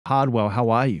Hardwell. How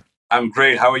are you? I'm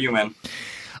great. How are you, man?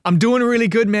 I'm doing really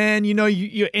good, man. You know,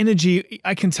 your energy,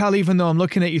 I can tell even though I'm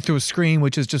looking at you through a screen,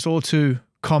 which is just all too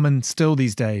common still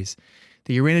these days,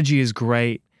 that your energy is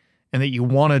great and that you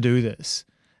want to do this.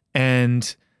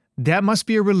 And that must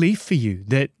be a relief for you,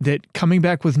 that coming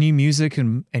back with new music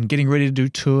and getting ready to do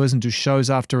tours and do shows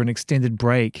after an extended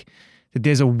break, that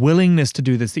there's a willingness to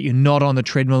do this, that you're not on the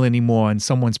treadmill anymore and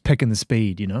someone's picking the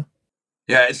speed, you know?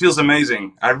 Yeah, it feels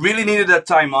amazing. I really needed that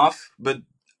time off, but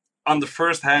on the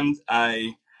first hand,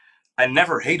 I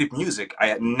never hated music. I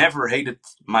had never hated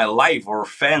my life or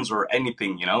fans or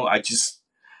anything, you know?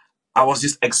 I was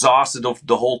just exhausted of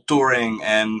the whole touring,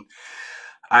 and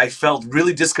I felt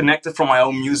really disconnected from my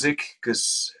own music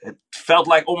because it felt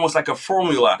like almost like a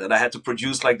formula that I had to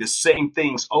produce like the same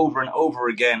things over and over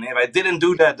again. If I didn't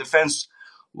do that, the fans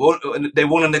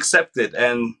wouldn't accept it,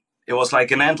 and it was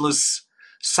like an endless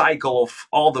cycle of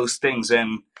all those things.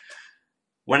 And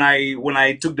when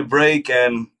I took the break,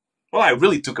 and well, I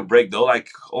really took a break though, like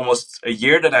almost a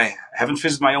year that I haven't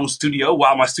visited my own studio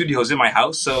while my studio is in my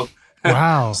house. So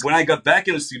Wow. when I got back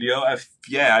in the studio,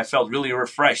 I felt really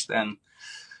refreshed and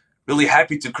really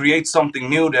happy to create something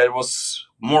new that was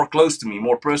more close to me,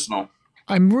 more personal.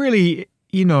 I'm really,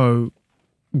 you know,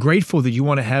 grateful that you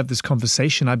want to have this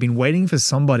conversation. I've been waiting for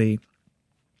somebody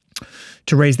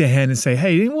to raise their hand and say,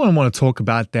 hey, anyone want to talk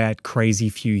about that crazy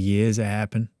few years that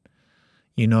happened,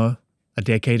 you know, a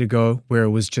decade ago, where it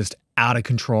was just out of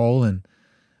control, and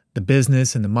the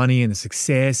business and the money and the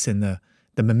success and the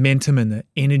momentum and the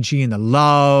energy and the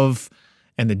love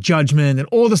and the judgment and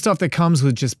all the stuff that comes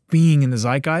with just being in the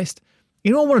zeitgeist.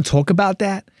 You don't want to talk about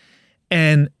that.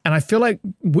 And I feel like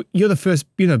you're the first,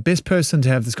 you know, best person to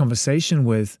have this conversation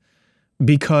with,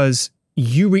 because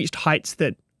you reached heights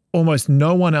that almost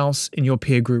no one else in your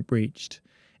peer group reached.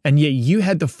 And yet you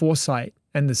had the foresight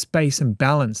and the space and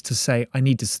balance to say, I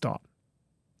need to stop.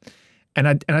 And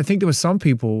I think there were some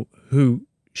people who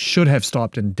should have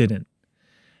stopped and didn't,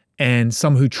 and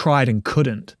some who tried and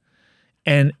couldn't.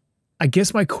 And I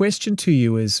guess my question to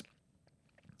you is,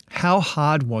 how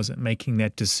hard was it making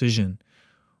that decision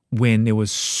when there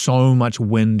was so much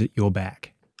wind at your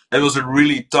back? It was a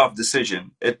really tough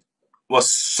decision. It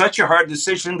was such a hard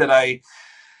decision that I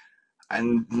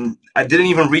didn't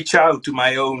even reach out to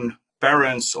my own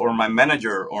parents or my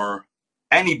manager or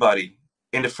anybody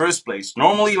in the first place.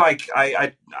 Normally, like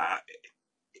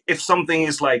if something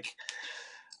is like,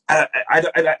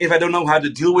 if I don't know how to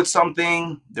deal with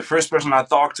something, the first person I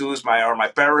talk to is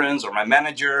my parents or my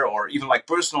manager, or even like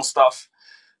personal stuff.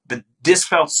 But this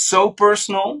felt so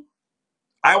personal.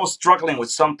 I was struggling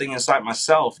with something inside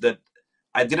myself that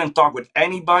I didn't talk with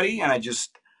anybody, and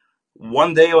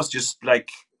one day I was just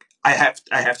like, I have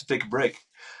to take a break.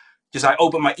 I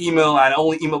opened my email, and I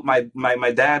only emailed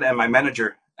my dad and my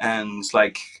manager, and it's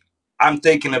like, I'm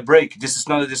taking a break. This is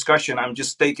not a discussion. I'm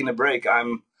just taking a break.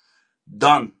 I'm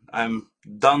done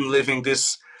living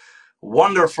this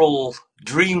wonderful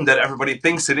dream that everybody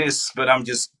thinks it is, but I'm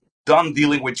just done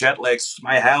dealing with jet lags,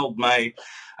 my health, I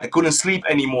couldn't sleep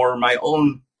anymore. My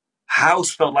own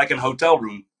house felt like a hotel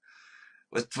room.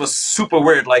 It was super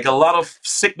weird, like a lot of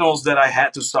signals that I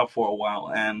had to stop for a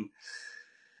while. And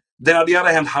then on the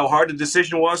other hand, how hard the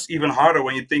decision was, even harder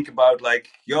when you think about like,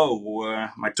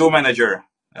 my tour manager,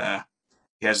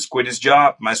 he has quit his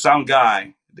job, my sound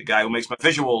guy, the guy who makes my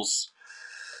visuals.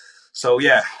 So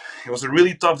yeah, it was a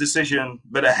really tough decision,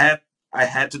 but I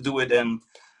had to do it, and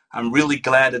I'm really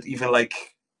glad that even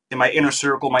like in my inner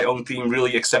circle, my own team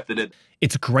really accepted it.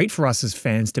 It's great for us as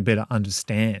fans to better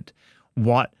understand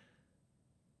what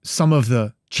some of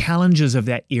the challenges of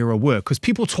that era were, because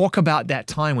people talk about that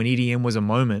time when EDM was a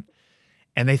moment,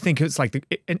 and they think it's like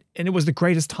and it was the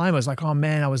greatest time. I was like, oh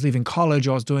man, I was leaving college,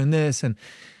 I was doing this, and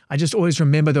I just always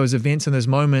remember those events and those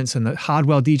moments, and the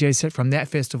Hardwell DJ set from that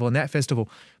festival and that festival.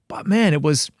 But man, it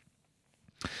was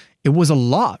a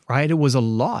lot, right? It was a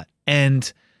lot.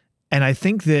 And I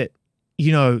think that,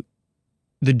 you know,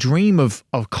 the dream of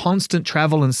constant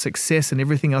travel and success and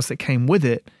everything else that came with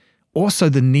it, also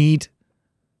the need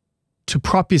to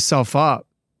prop yourself up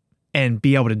and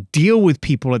be able to deal with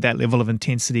people at that level of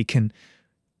intensity can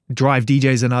drive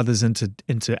DJs and others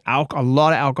into a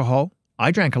lot of alcohol.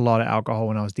 I drank a lot of alcohol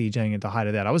when I was DJing at the height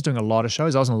of that. I was doing a lot of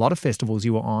shows. I was in a lot of festivals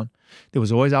you were on. There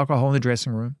was always alcohol in the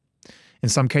dressing room. In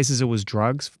some cases, it was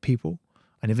drugs for people.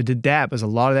 I never did that. There's a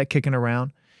lot of that kicking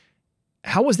around.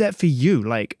 How was that for you?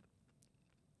 Like,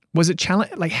 was it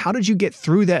challenging? Like, how did you get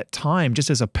through that time just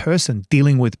as a person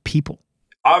dealing with people?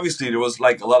 Obviously, there was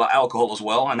like a lot of alcohol as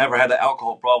well. I never had an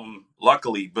alcohol problem,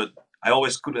 luckily, but I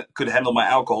always could handle my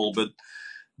alcohol. But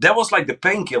that was like the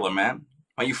painkiller, man.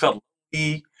 When you felt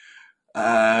lonely,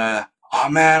 oh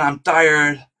man, I'm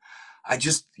tired. I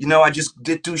just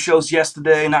did 2 shows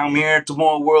yesterday. Now I'm here.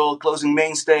 Tomorrow World closing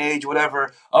main stage,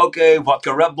 whatever. Okay,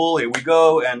 vodka Red Bull. Here we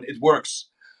go, and it works.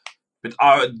 But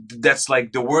that's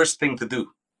like the worst thing to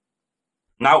do.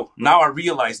 Now I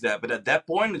realize that, but at that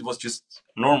point it was just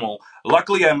normal.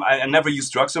 Luckily, I never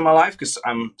used drugs in my life because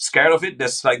I'm scared of it.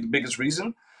 That's like the biggest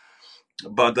reason.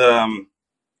 But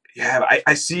yeah,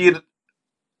 I see it,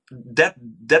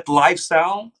 that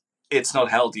lifestyle. It's not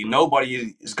healthy.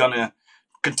 Nobody is gonna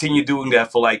continue doing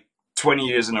that for like 20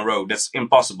 years in a row. That's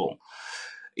impossible.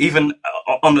 Even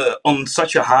on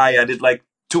such a high, I did like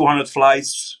 200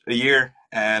 flights a year,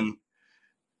 and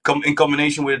in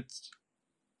combination with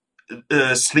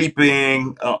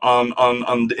sleeping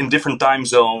on in different time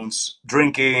zones,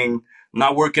 drinking,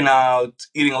 not working out,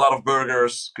 eating a lot of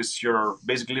burgers because you're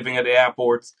basically living at the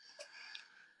airport.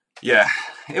 Yeah,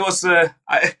 it was.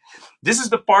 This is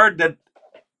the part that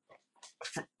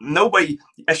nobody,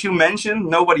 as you mentioned,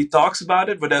 nobody talks about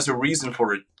it, but there's a reason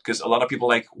for it. Because a lot of people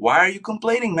are like, why are you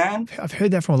complaining, man? I've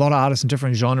heard that from a lot of artists in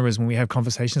different genres when we have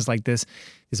conversations like this.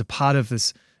 There's a part of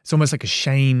this, it's almost like a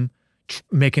shame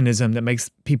mechanism that makes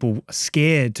people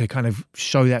scared to kind of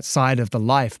show that side of the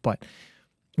life. But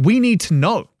we need to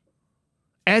know.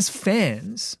 As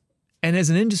fans and as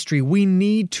an industry, we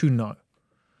need to know.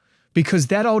 Because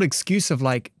that old excuse of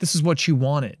like, this is what you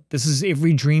wanted. This is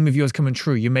every dream of yours coming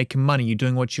true. You're making money. You're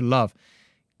doing what you love.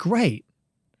 Great.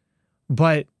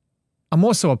 But I'm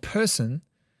also a person.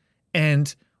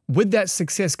 And with that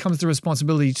success comes the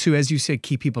responsibility to, as you said,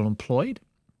 keep people employed.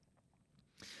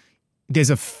 There's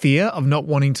a fear of not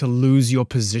wanting to lose your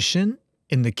position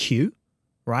in the queue,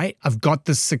 right? I've got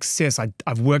this success.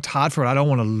 I've worked hard for it. I don't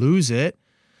want to lose it.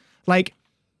 Like,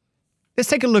 let's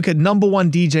take a look at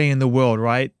 #1 DJ in the world,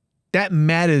 right? That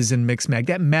matters in Mixmag.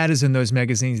 That matters in those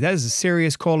magazines. That is a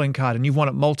serious calling card, and you've won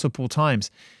it multiple times.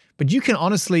 But you can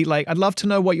honestly, like, I'd love to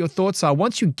know what your thoughts are.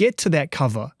 Once you get to that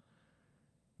cover,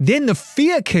 then the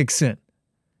fear kicks in.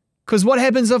 Because what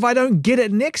happens if I don't get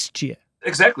it next year?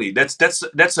 Exactly.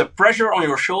 That's a pressure on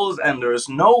your shoulders, and there's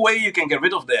no way you can get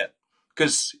rid of that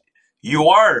because you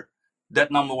are that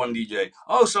 #1 DJ.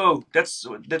 Oh, so that's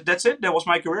it. That was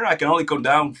my career. I can only come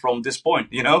down from this point.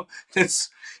 You know, it's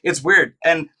weird.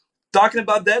 And talking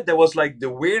about that, that was like the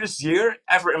weirdest year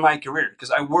ever in my career because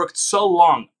I worked so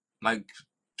long. Like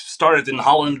started in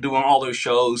Holland doing all those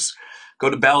shows,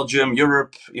 go to Belgium,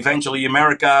 Europe, eventually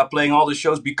America, playing all the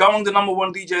shows, becoming the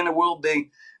 #1 DJ in the world.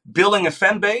 Building a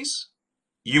fan base.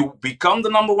 You become the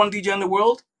 #1 DJ in the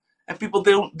world, and people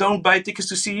don't buy tickets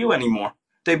to see you anymore.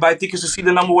 They buy tickets to see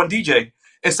the #1 DJ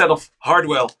instead of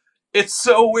Hardwell. It's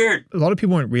so weird. A lot of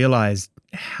people won't realize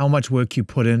how much work you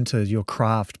put into your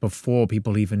craft before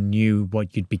people even knew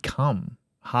what you'd become.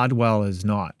 Hardwell is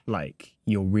not like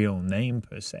your real name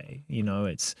per se. You know,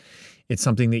 it's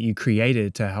something that you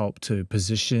created to help to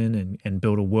position and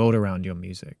build a world around your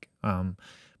music.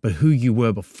 But who you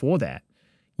were before that,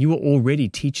 you were already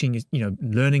teaching, you know,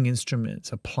 learning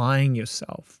instruments, applying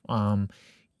yourself.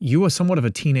 You were somewhat of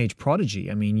a teenage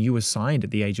prodigy. I mean, you were signed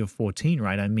at the age of 14,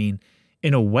 right? I mean,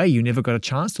 in a way, you never got a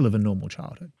chance to live a normal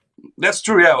childhood. That's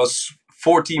true. Yeah, I was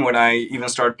 14 when I even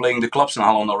started playing the clubs in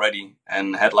Holland already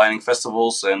and headlining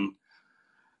festivals. And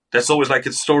that's always like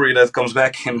a story that comes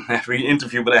back in every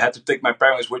interview. But I had to take my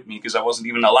parents with me because I wasn't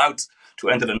even allowed to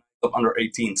enter the nightclub under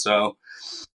 18. So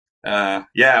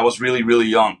yeah, I was really, really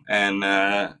young. And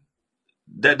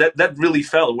that really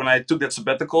felt when I took that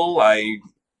sabbatical.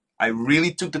 I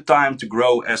really took the time to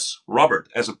grow as Robbert,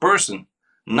 as a person,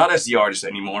 not as the artist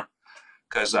anymore.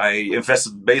 Because I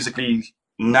invested basically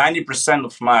 90%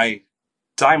 of my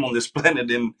time on this planet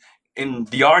in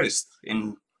the artist,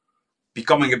 in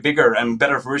becoming a bigger and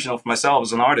better version of myself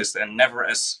as an artist, and never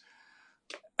as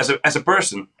a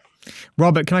person.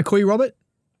 Robbert, can I call you Robbert?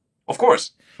 Of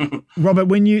course.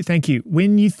 Robbert, thank you.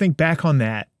 When you think back on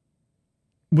that,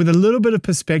 with a little bit of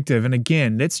perspective, and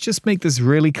again, let's just make this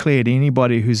really clear to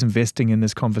anybody who's investing in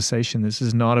this conversation. This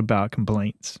is not about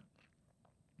complaints.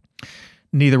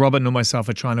 Neither Robbert nor myself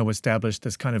are trying to establish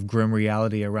this kind of grim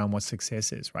reality around what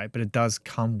success is, right? But it does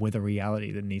come with a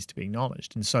reality that needs to be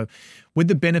acknowledged. And so with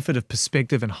the benefit of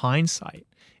perspective and hindsight,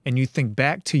 and you think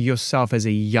back to yourself as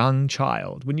a young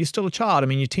child, when you're still a child, I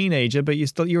mean, you're a teenager, but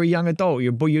you're a young adult.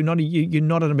 You're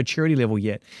not at a maturity level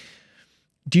yet.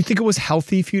 Do you think it was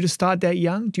healthy for you to start that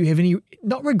young? Do you have any,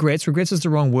 not regrets, regrets is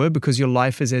the wrong word because your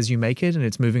life is as you make it and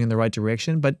it's moving in the right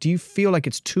direction, but do you feel like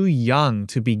it's too young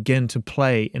to begin to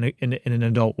play in an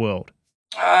adult world?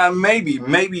 Maybe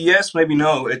yes, maybe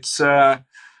no. It's, I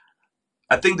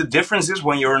think the difference is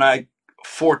when you're like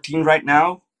 14 right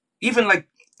now, even like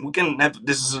we can have,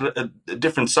 this is a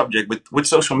different subject with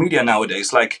social media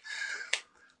nowadays. Like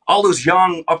all those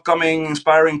young, upcoming,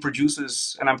 inspiring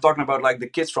producers, and I'm talking about like the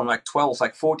kids from like 12,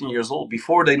 like 14 years old,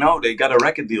 before they know they got a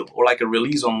record deal or like a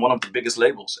release on one of the biggest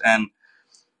labels. And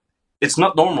it's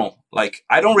not normal. Like,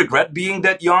 I don't regret being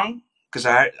that young because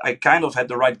I kind of had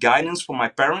the right guidance from my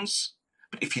parents.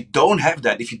 But if you don't have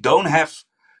that, if you don't have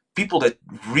people that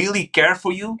really care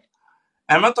for you,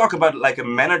 and I'm not talking about like a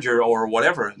manager or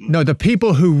whatever. No, the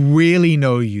people who really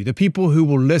know you, the people who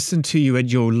will listen to you at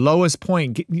your lowest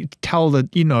point, tell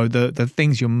the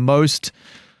things you're most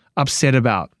upset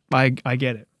about. I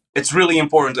get it. It's really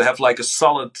important to have like a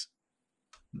solid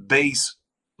base,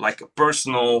 like a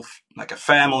personal, like a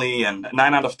family, and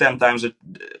 9 out of 10 times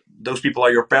those people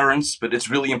are your parents. But it's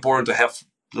really important to have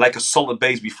like a solid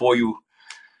base before you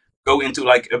go into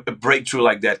like a breakthrough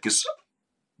like that, because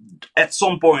at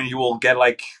some point you will get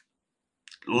like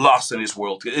lost in this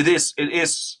world. It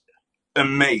is a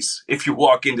maze if you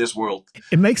walk in this world.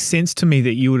 It makes sense to me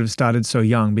that you would have started so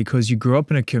young because you grew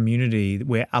up in a community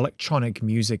where electronic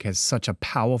music has such a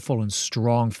powerful and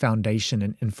strong foundation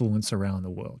and influence around the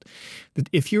world. That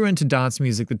if you're into dance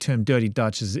music, the term dirty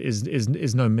Dutch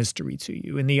is no mystery to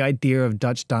you. And the idea of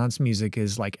Dutch dance music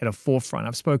is like at a forefront.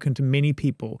 I've spoken to many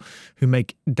people who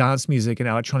make dance music and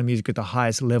electronic music at the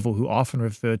highest level who often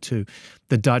refer to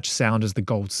the Dutch sound as the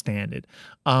gold standard.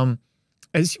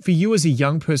 As for you as a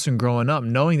young person growing up,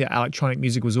 knowing that electronic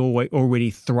music was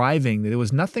already thriving, there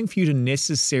was nothing for you to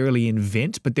necessarily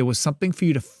invent, but there was something for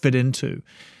you to fit into.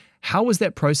 How was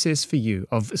that process for you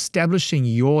of establishing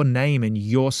your name and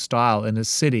your style in a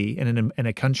city and in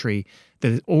a country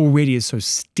that already is so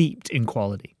steeped in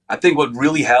quality? I think what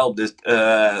really helped is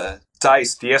Thijs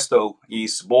Tiesto.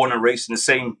 He's born and raised in the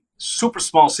same super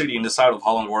small city in the south of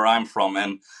Holland where I'm from.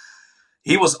 And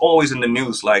he was always in the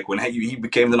news, like when he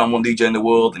became the #1 DJ in the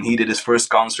world and he did his first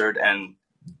concert. And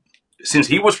since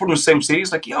he was from the same city,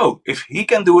 it's like, yo, if he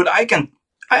can do it, I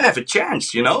have a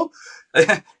chance, you know?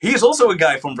 He's also a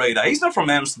guy from Breda. He's not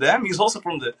from Amsterdam. He's also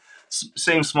from the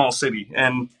same small city.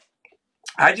 And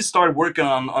I just started working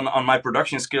on my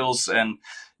production skills, and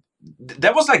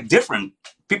that was like different.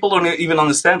 People don't even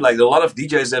understand, like a lot of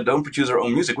DJs that don't produce their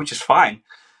own music, which is fine.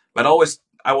 But I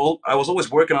was always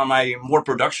working on my more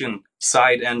production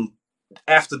side, and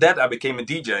after that I became a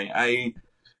DJ.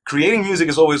 Creating music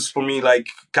is always for me like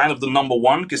kind of the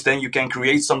 #1, because then you can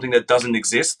create something that doesn't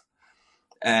exist,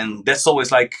 and that's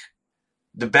always like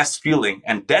the best feeling.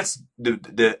 And that's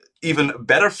the even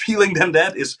better feeling than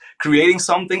that is creating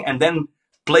something and then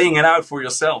playing it out for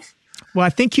yourself. Well, I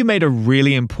think you made a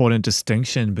really important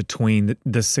distinction between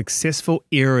the successful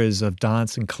eras of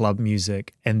dance and club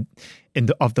music and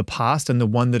of the past and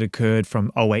the one that occurred from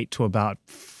 2008 to about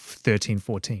 13,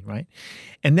 14, right?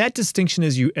 And that distinction,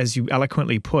 as you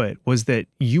eloquently put, was that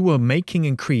you were making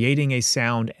and creating a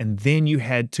sound, and then you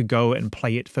had to go and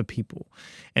play it for people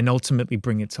and ultimately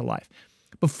bring it to life.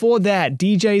 Before that,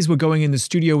 DJs were going in the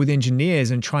studio with engineers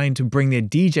and trying to bring their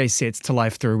DJ sets to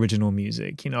life through original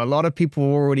music. You know, a lot of people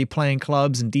were already playing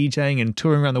clubs and DJing and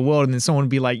touring around the world, and then someone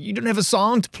would be like, you don't have a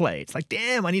song to play. It's like,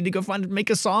 damn, I need to go make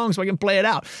a song so I can play it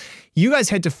out. You guys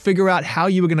had to figure out how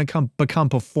you were going to become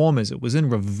performers. It was in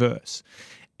reverse.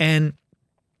 And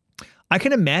I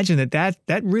can imagine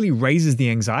that really raises the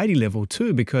anxiety level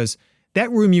too, because that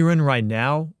room you're in right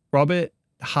now, Robbert,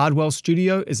 Hardwell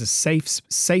studio, is a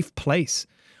safe place.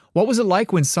 What was it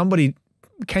like when somebody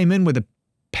came in with a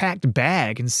packed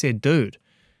bag and said, dude,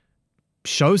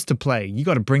 shows to play, you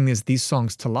got to bring these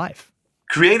songs to life?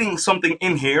 Creating something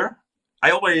in here,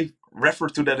 I always refer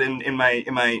to that in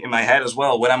my head as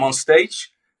well. When I'm on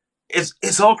stage,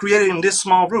 it's all created in this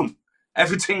small room.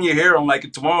 Everything you hear on like a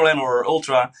Tomorrowland or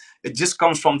Ultra, it just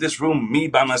comes from this room, me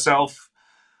by myself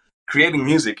creating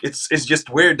music. It's just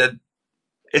weird that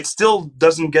it still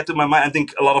doesn't get to my mind. I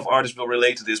think a lot of artists will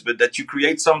relate to this, but that you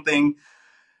create something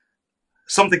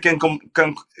can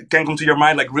come to your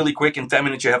mind like really quick. In 10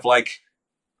 minutes, you have like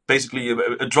basically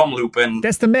a drum loop, and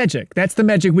that's the magic. That's the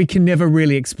magic we can never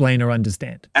really explain or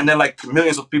understand. And then like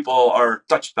millions of people are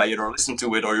touched by it or listen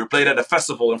to it, or you play it at a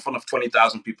festival in front of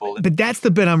 20,000 people. But that's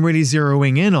the bit I'm really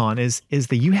zeroing in on is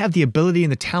that you have the ability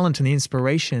and the talent and the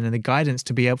inspiration and the guidance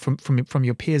to be able from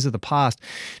your peers of the past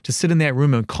to sit in that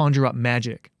room and conjure up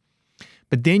magic.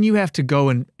 But then you have to go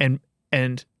and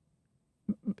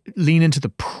lean into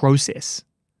the process.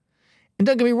 And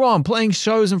don't get me wrong, playing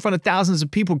shows in front of thousands of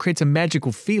people creates a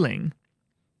magical feeling,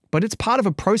 but it's part of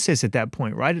a process at that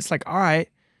point, right? It's like, all right,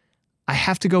 I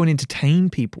have to go and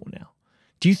entertain people now.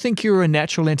 Do you think you're a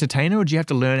natural entertainer, or do you have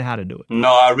to learn how to do it?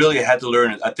 No, I really had to learn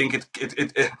it. I think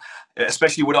it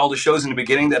especially with all the shows in the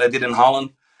beginning that I did in Holland,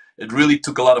 it really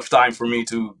took a lot of time for me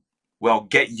to, well,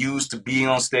 get used to being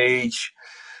on stage.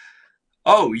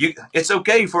 oh, it's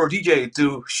okay for a DJ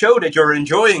to show that you're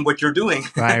enjoying what you're doing.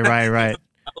 Right, right, You right.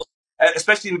 know,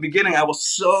 especially in the beginning, I was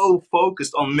so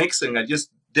focused on mixing. I just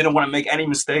didn't want to make any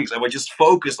mistakes. I was just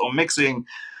focused on mixing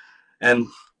and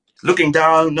looking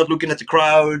down, not looking at the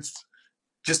crowds,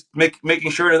 just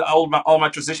making sure that all my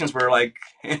transitions were like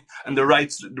and the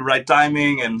right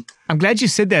timing. And I'm glad you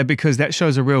said that, because that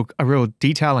shows a real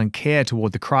detail and care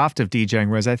toward the craft of DJing.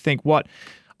 Whereas I think what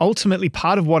ultimately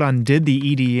part of what undid the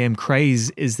EDM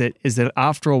craze is that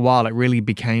after a while it really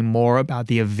became more about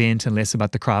the event and less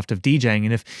about the craft of DJing.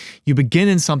 And if you begin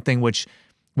in something which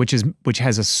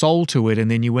has a soul to it, and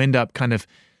then you end up kind of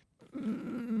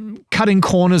cutting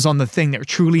corners on the thing that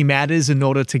truly matters in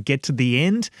order to get to the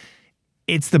end,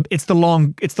 it's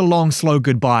the long slow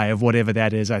goodbye of whatever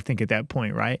that is, I think, at that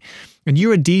point, right? And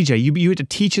you're a DJ. You had to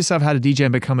teach yourself how to DJ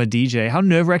and become a DJ. How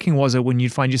nerve-wracking was it when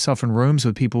you'd find yourself in rooms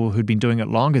with people who'd been doing it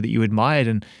longer that you admired,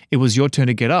 and it was your turn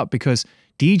to get up? Because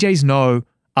DJs know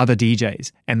other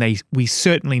DJs, and we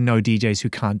certainly know DJs who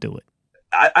can't do it.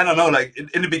 I don't know, like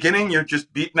in the beginning you're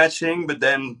just beat matching, but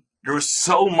then there's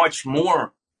so much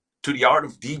more to the art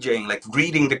of DJing, like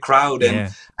reading the crowd. And Yeah.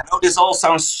 I know this all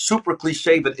sounds super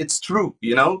cliche, but it's true.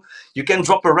 You can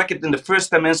drop a record in the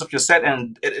first 10 minutes of your set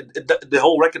and the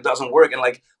whole record doesn't work, and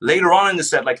like later on in the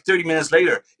set, like 30 minutes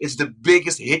later, it's the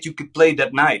biggest hit you could play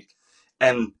that night.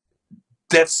 And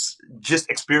that's just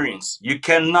experience. You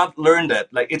cannot learn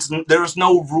that. Like there's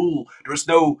no rule, there's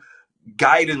no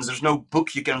guidance, there's no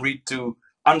book you can read to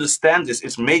understand this.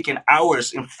 It's making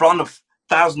hours in front of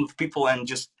thousands of people and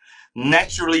just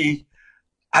naturally,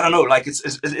 I don't know, like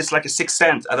it's like a sixth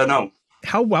sense. I don't know.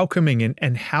 How welcoming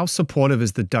and how supportive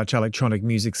is the Dutch electronic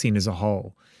music scene as a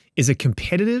whole? Is it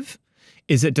competitive?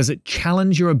 Does it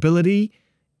challenge your ability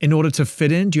in order to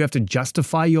fit in? Do you have to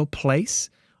justify your place?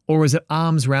 Or is it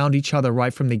arms round each other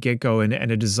right from the get-go and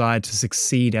a desire to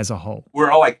succeed as a whole?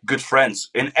 We're all like good friends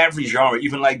in every genre.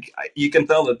 Even like you can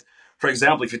tell that, for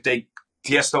example, if you take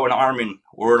Tiesto and Armin,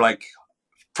 or like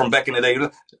from back in the day,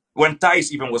 when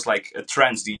Thijs even was like a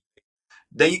trance DJ,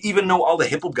 they even know all the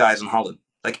hip hop guys in Holland.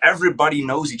 Like everybody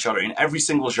knows each other in every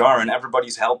single genre, and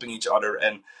everybody's helping each other.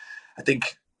 And I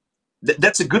think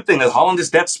that's a good thing that Holland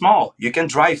is that small. You can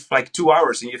drive like 2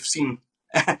 hours and you've seen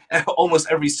almost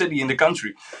every city in the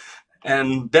country.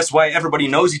 And that's why everybody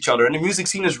knows each other. And the music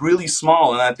scene is really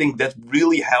small. And I think that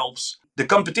really helps. The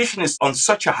competition is on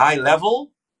such a high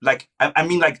level. Like, I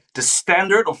mean, like the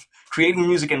standard of creating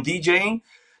music and DJing.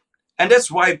 And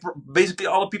that's why basically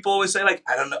all the people always say, like,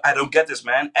 I don't know, I don't get this,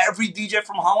 man. Every DJ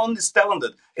from Holland is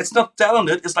talented. It's not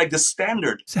talented. It's like the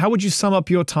standard. So how would you sum up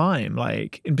your time?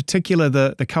 Like, in particular,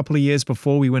 the couple of years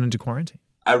before we went into quarantine?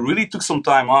 I really took some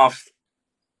time off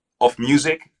of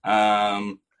music.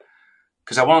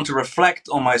 Because I wanted to reflect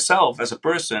on myself as a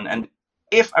person, and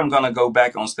if I'm gonna go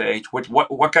back on stage,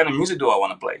 what kind of music do I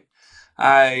want to play?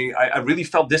 I really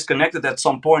felt disconnected at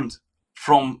some point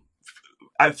from.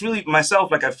 I really myself,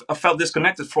 like I felt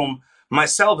disconnected from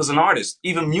myself as an artist,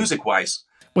 even music wise.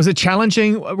 Was it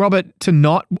challenging, Robbert, to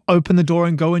not open the door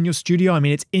and go in your studio? I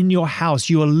mean, it's in your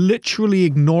house. You are literally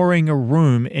ignoring a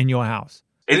room in your house.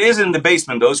 It is in the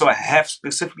basement though, so I have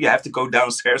to go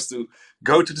downstairs to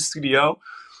go to the studio.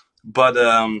 But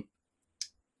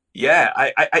yeah,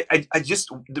 I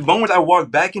just, the moment I walked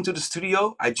back into the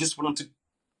studio, I just wanted to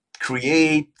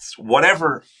create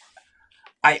whatever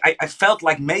I felt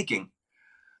like making.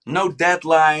 No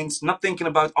deadlines, not thinking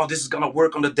about, oh, this is gonna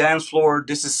work on the dance floor,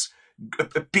 this is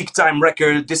a peak time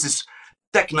record, this is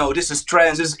techno, this is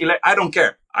trance, I don't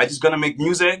care. I just gonna make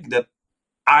music that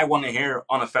I want to hear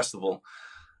on a festival.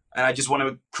 And I just want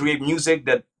to create music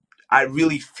that I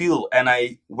really feel. And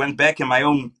I went back in my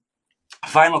own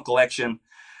vinyl collection,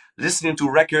 listening to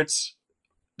records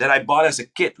that I bought as a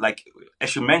kid. Like,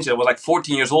 as you mentioned, I was like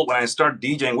 14 years old when I started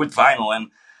DJing with vinyl.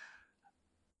 And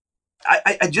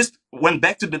I just went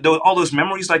back to all those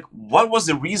memories. Like, what was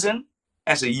the reason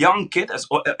as a young kid, as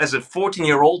a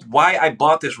 14-year-old, why I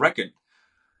bought this record?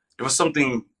 There was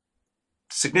something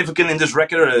significant in this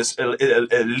record,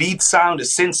 a lead sound, a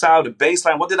synth sound, a bass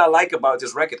line. What did I like about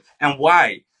this record and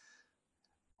why?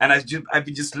 And I've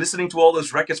been just listening to all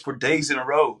those records for days in a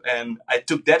row. And I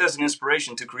took that as an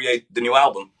inspiration to create the new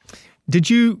album. Did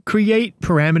you create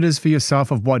parameters for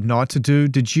yourself of what not to do?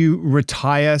 Did you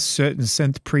retire certain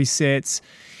synth presets,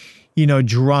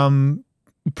 drum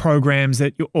programs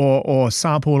that or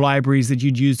sample libraries that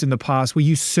you'd used in the past? Were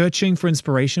you searching for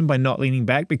inspiration by not leaning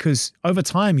back? Because over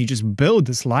time, you just build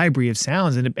this library of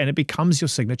sounds and it becomes your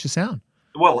signature sound.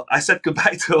 Well, I said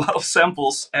goodbye to a lot of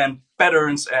samples and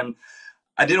patterns, and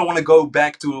I didn't want to go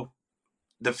back to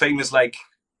the famous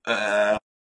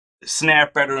snare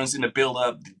patterns in the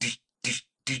build-up.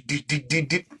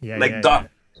 Yeah, like yeah, done,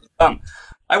 yeah. done.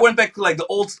 I went back to like the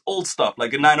old stuff,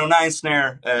 like a 909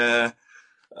 snare.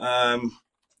 Um,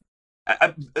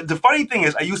 the funny thing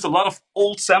is, I used a lot of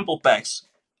old sample packs,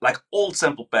 like old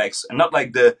sample packs, and not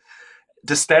like the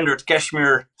standard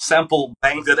Cashmere sample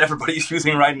bank that everybody's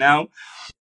using right now.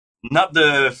 Not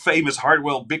the famous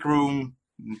Hardwell big room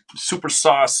super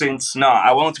saw synths. No,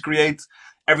 I wanted to create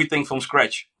everything from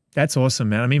scratch. That's awesome,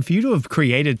 man. I mean, for you to have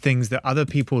created things that other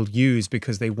people use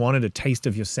because they wanted a taste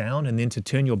of your sound and then to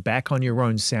turn your back on your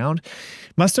own sound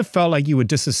must have felt like you were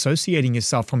disassociating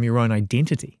yourself from your own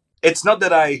identity. It's not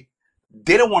that I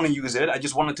didn't want to use it. I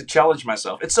just wanted to challenge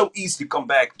myself. It's so easy to come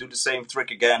back, do the same trick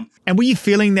again. And were you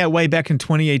feeling that way back in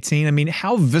 2018? I mean,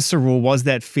 how visceral was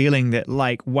that feeling that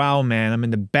like, wow, man, I'm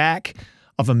in the back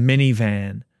of a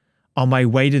minivan on my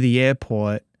way to the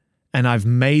airport and I've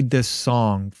made this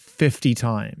song 50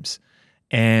 times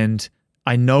and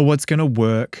I know what's going to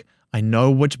work. I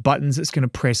know which buttons it's going to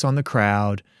press on the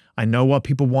crowd. I know what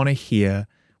people want to hear.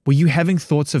 Were you having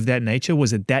thoughts of that nature?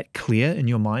 Was it that clear in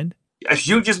your mind? As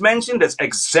you just mentioned, that's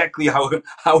exactly how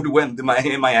it went in my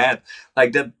head.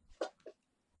 Like that.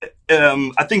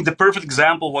 I think the perfect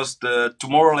example was the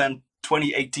Tomorrowland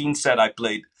 2018 set I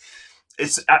played.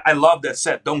 I love that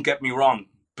set. Don't get me wrong,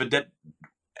 but that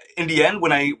in the end,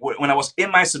 when I was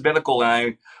in my sabbatical and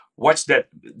I watched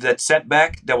that set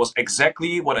back, that was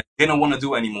exactly what I didn't want to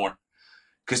do anymore.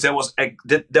 Because that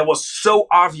was so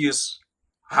obvious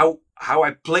how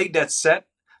I played that set,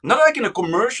 not like in a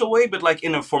commercial way, but like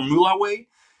in a formula way.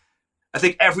 I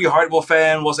think every Hardwell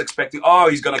fan was expecting, oh,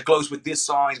 he's gonna close with this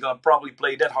song, he's gonna probably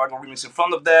play that Hardwell remix in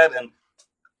front of that, and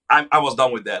I was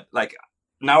done with that. Like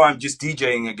now I'm just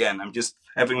DJing again. I'm just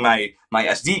having my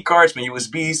SD cards, my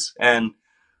USBs, and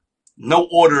no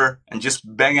order, and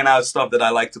just banging out stuff that I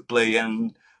like to play.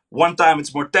 And one time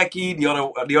it's more techy,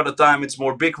 the other time it's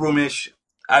more big roomish.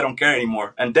 I don't care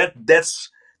anymore, and that's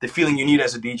the feeling you need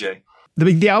as a DJ.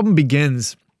 The album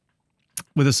begins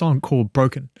with a song called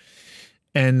 "Broken,"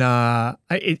 and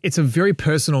it's a very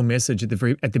personal message at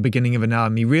the beginning of an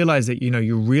album. You realize that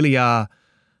you really are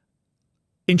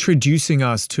introducing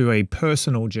us to a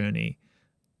personal journey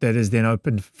that is then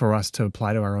open for us to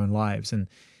apply to our own lives. And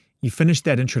you finish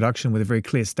that introduction with a very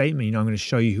clear statement. I'm going to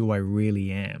show you who I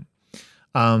really am.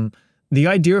 The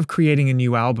idea of creating a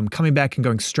new album, coming back and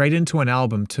going straight into an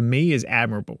album, to me is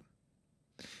admirable.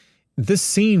 This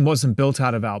scene wasn't built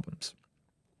out of albums.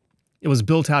 It was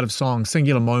built out of songs,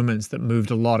 singular moments that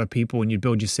moved a lot of people, and you'd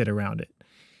build your set around it.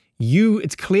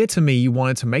 It's clear to me you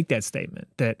wanted to make that statement,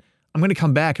 that I'm going to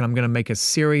come back and I'm going to make a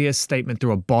serious statement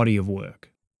through a body of work.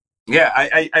 Yeah,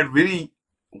 I really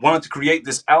wanted to create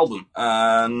this album,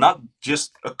 not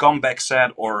just a comeback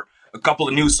set or a couple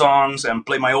of new songs and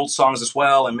play my old songs as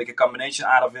well and make a combination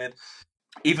out of it.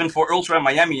 Even for Ultra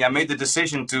Miami, I made the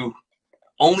decision to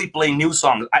only play new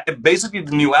songs. Basically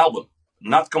the new album,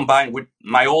 not combined with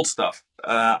my old stuff.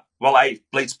 Well, I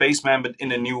played Spaceman, but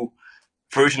in a new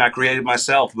version I created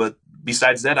myself. But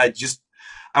besides that,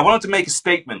 I wanted to make a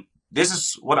statement. This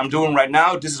is what I'm doing right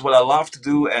now. This is what I love to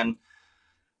do. And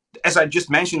as I just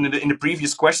mentioned in the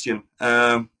previous question,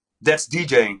 that's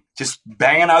DJing. Just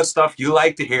banging out stuff you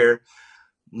like to hear.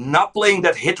 Not playing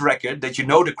that hit record that you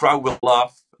know the crowd will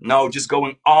love. No, just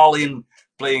going all in,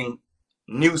 playing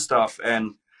new stuff.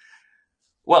 And,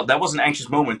 well, that was an anxious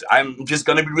moment. I'm just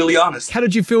going to be really honest. How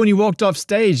did you feel when you walked off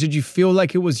stage? Did you feel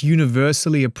like it was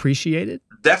universally appreciated?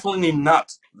 Definitely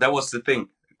not. That was the thing.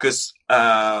 Because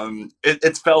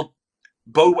it felt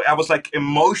both. I was like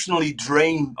emotionally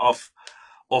drained of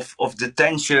the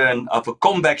tension of a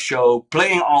comeback show,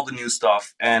 playing all the new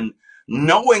stuff, and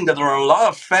knowing that there are a lot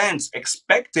of fans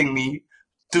expecting me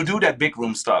to do that big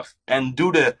room stuff and do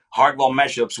the Hardwell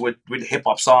mashups with hip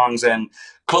hop songs and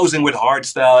closing with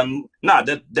hardstyle. And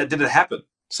that didn't happen.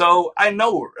 So I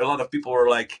know a lot of people were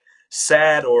like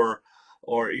sad or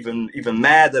even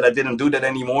mad that I didn't do that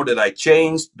anymore, that I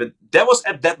changed. But that was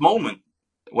at that moment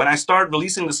when I started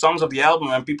releasing the songs of the album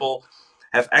and people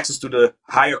have access to the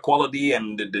higher quality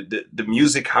and the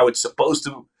music, how it's supposed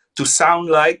to sound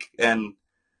like. And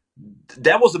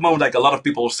that was the moment like a lot of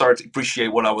people started to appreciate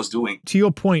what I was doing. To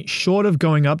your point, short of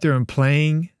going up there and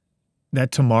playing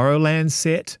that Tomorrowland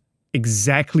set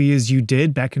exactly as you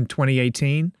did back in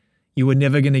 2018, you were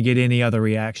never going to get any other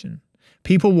reaction.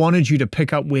 People wanted you to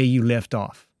pick up where you left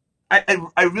off.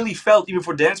 I really felt, even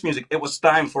for dance music, it was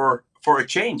time for a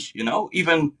change,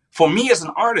 even for me as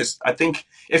an artist. I think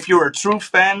if you're a true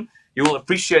fan, you will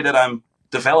appreciate that I'm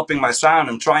developing my sound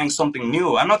and trying something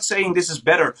new. I'm not saying this is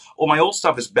better or my old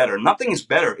stuff is better. Nothing is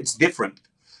better. It's different.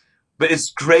 But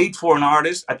it's great for an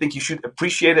artist. I think you should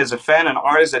appreciate as a fan, an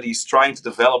artist, that he's trying to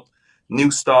develop new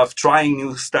stuff, trying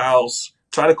new styles,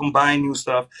 try to combine new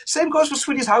stuff. Same goes for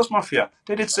Swedish House Mafia.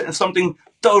 They did something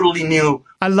totally new.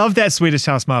 I love that Swedish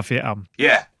House Mafia album.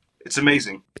 Yeah, it's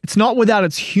amazing. It's not without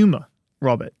its humor,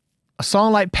 Robbert. A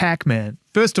song like Pac-Man,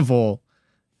 first of all,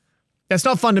 that's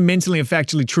not fundamentally and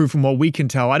factually true from what we can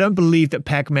tell. I don't believe that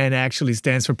Pac-Man actually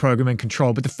stands for program and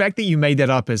control, but the fact that you made that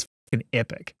up is fucking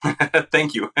epic.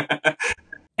 Thank you.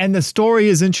 And the story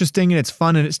is interesting and it's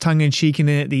fun and it's tongue-in-cheek, and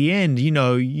then at the end, you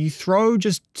know, you throw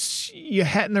just your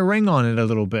hat in the ring on it a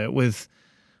little bit with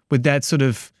that sort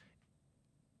of,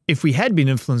 if we had been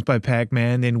influenced by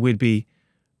Pac-Man, then we'd be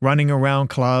running around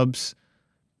clubs,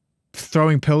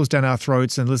 throwing pills down our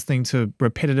throats and listening to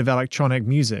repetitive electronic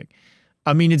music.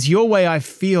 I mean, it's your way, I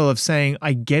feel, of saying,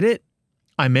 I get it,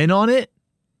 I'm in on it,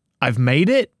 I've made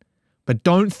it, but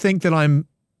don't think that I'm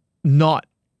not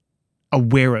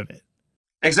aware of it.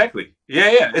 Exactly.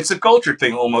 Yeah. It's a culture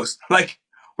thing almost. Like,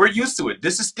 we're used to it.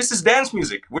 This is dance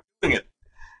music. We're doing it.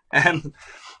 And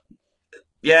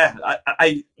yeah,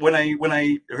 I when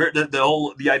I heard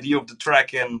the idea of the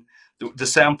track and the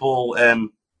sample,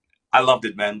 and I loved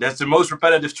it, man. That's the most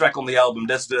repetitive track on the album.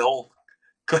 That's the whole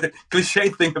cliche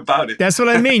thing about it. That's what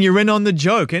I mean. You're in on the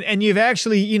joke. And you've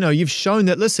actually, you know, you've shown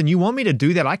that, listen, you want me to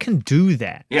do that, I can do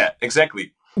that. Yeah,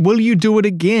 exactly. Will you do it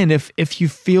again if you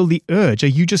feel the urge? Are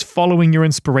you just following your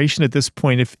inspiration at this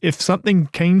point? If something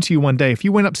came to you one day, if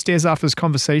you went upstairs after this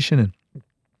conversation and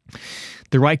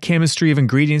the right chemistry of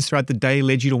ingredients throughout the day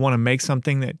led you to want to make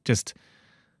something that just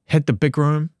hit the big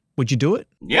room, would you do it?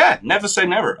 Yeah, never say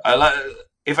never.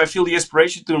 If I feel the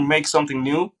inspiration to make something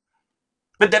new,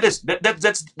 but that's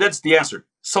the answer.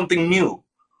 Something new.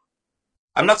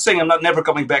 I'm not saying I'm not never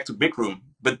coming back to big room,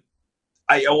 but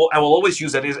I will always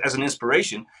use that as an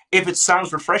inspiration if it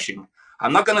sounds refreshing.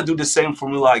 I'm not going to do the same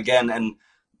formula again and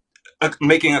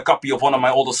making a copy of one of my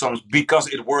older songs because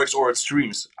it works or it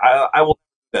streams. I will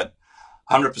do that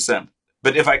 100%.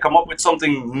 But if I come up with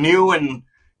something new and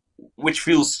which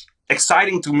feels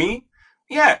exciting to me,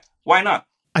 yeah, why not?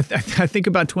 I think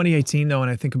about 2018 though, and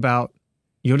I think about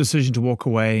your decision to walk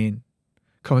away, and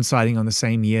coinciding on the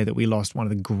same year that we lost one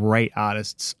of the great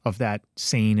artists of that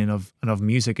scene and of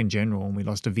music in general, and we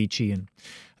lost Avicii. And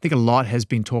I think a lot has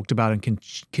been talked about and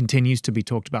continues to be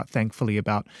talked about, thankfully,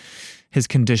 about his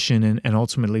condition and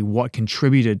ultimately what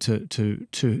contributed to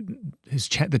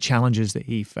the challenges that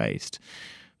he faced.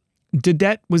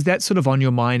 Was that sort of on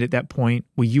your mind at that point?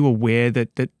 Were you aware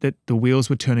that the wheels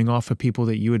were turning off for people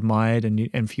that you admired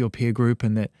and for your peer group,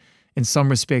 and that in some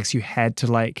respects you had to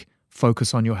like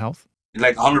focus on your health?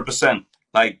 Like 100%.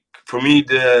 Like for me,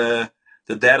 the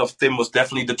death of Tim was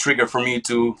definitely the trigger for me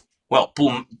to, well,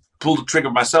 pull the trigger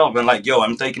myself and like, yo,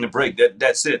 I'm taking a break.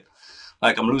 That's it.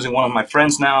 Like I'm losing one of my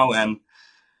friends now, and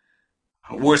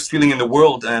worst feeling in the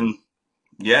world. And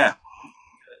yeah,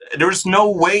 there is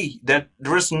no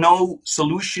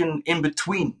solution in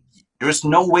between. There is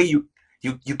no way you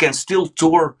can still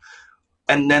tour,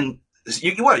 and then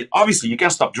obviously you can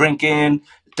stop drinking,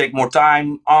 take more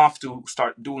time off to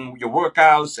start doing your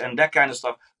workouts and that kind of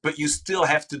stuff. But you still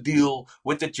have to deal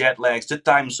with the jet lags, the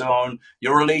time zone,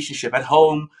 your relationship at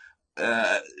home,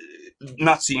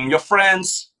 not seeing your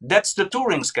friends. That's the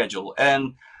touring schedule.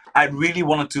 And I really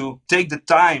wanted to take the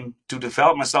time to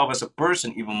develop myself as a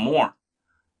person even more.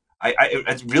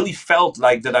 I really felt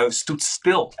like that I stood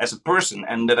still as a person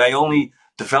and that I only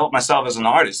developed myself as an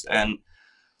artist. And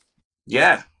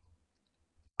yeah,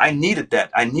 I needed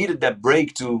that. I needed that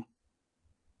break to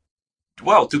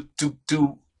I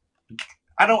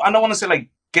don't want to say like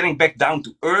getting back down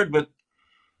to earth, but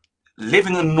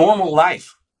living a normal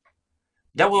life.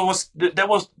 That's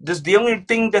the only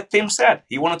thing that Tim said.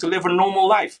 He wanted to live a normal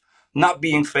life, not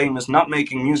being famous, not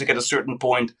making music at a certain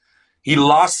point. He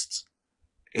lost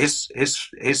his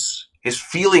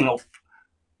feeling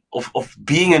of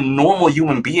being a normal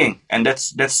human being, and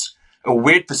that's a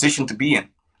weird position to be in.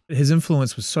 His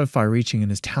influence was so far-reaching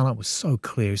and his talent was so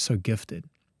clear, so gifted.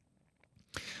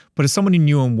 But as someone who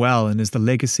knew him well, and as the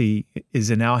legacy is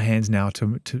in our hands now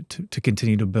to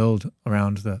continue to build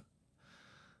around the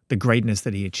greatness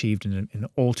that he achieved in an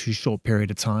all too short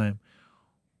period of time,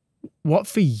 what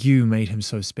for you made him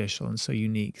so special and so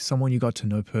unique? Someone you got to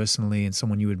know personally and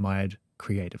someone you admired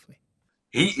creatively?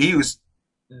 He was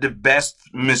the best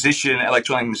musician,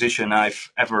 electronic musician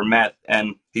I've ever met,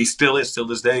 and he still is till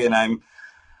this day. And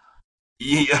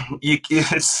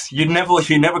you're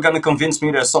never gonna convince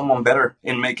me there's someone better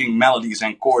in making melodies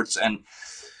and chords and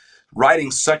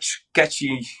writing such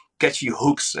catchy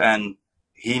hooks. And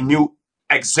he knew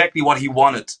exactly what he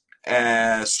wanted.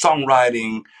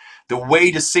 Songwriting, the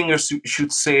way the singer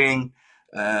should sing,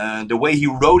 the way he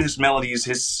wrote his melodies,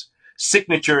 his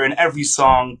signature in every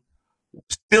song.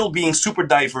 still being super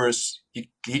diverse. He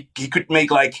could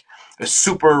make like a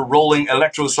super rolling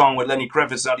electro song with Lenny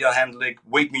Kravitz. On the other hand, like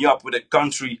Wake Me Up with a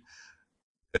country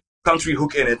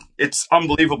hook in it. It's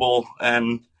unbelievable.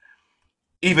 And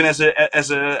even as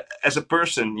a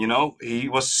person, you know, he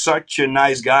was such a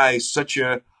nice guy, such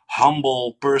a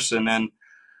humble person. And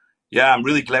yeah, I'm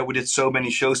really glad we did so many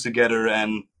shows together,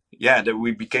 and yeah, that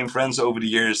we became friends over the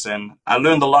years, and I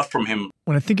learned a lot from him.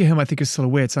 When I think of him, I think of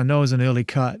Silhouettes. I know it was an early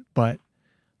cut, but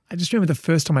I just remember the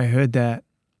first time I heard that,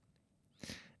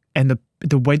 and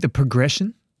the way the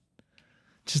progression,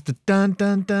 just the dun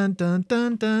dun dun dun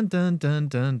dun dun dun dun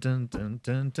dun dun dun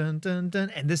dun dun dun dun,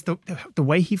 and this the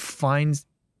way he finds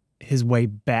his way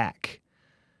back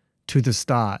to the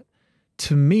start,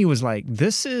 to me was like,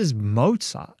 this is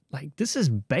Mozart, like this is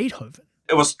Beethoven.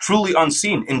 It was truly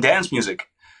unseen in dance music.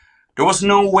 There was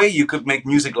no way you could make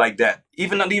music like that,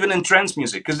 not even in trance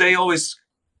music, because they always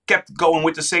kept going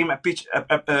with the same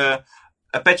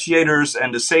arpeggiators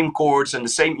and the same chords and the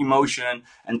same emotion.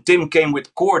 And Tim came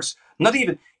with chords. Not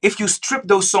even if you strip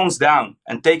those songs down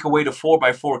and take away the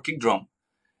 4x4 kick drum,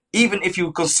 even if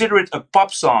you consider it a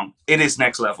pop song, it is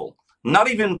next level. Not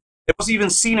even, it was even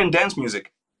seen in dance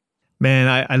music. Man,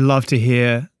 I love to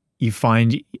hear you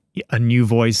find a new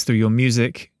voice through your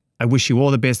music. I wish you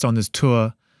all the best on this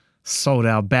tour. Sold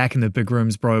out, back in the big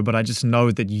rooms, bro. But I just know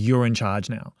that you're in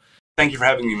charge now. Thank you for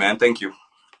having me, man. Thank you.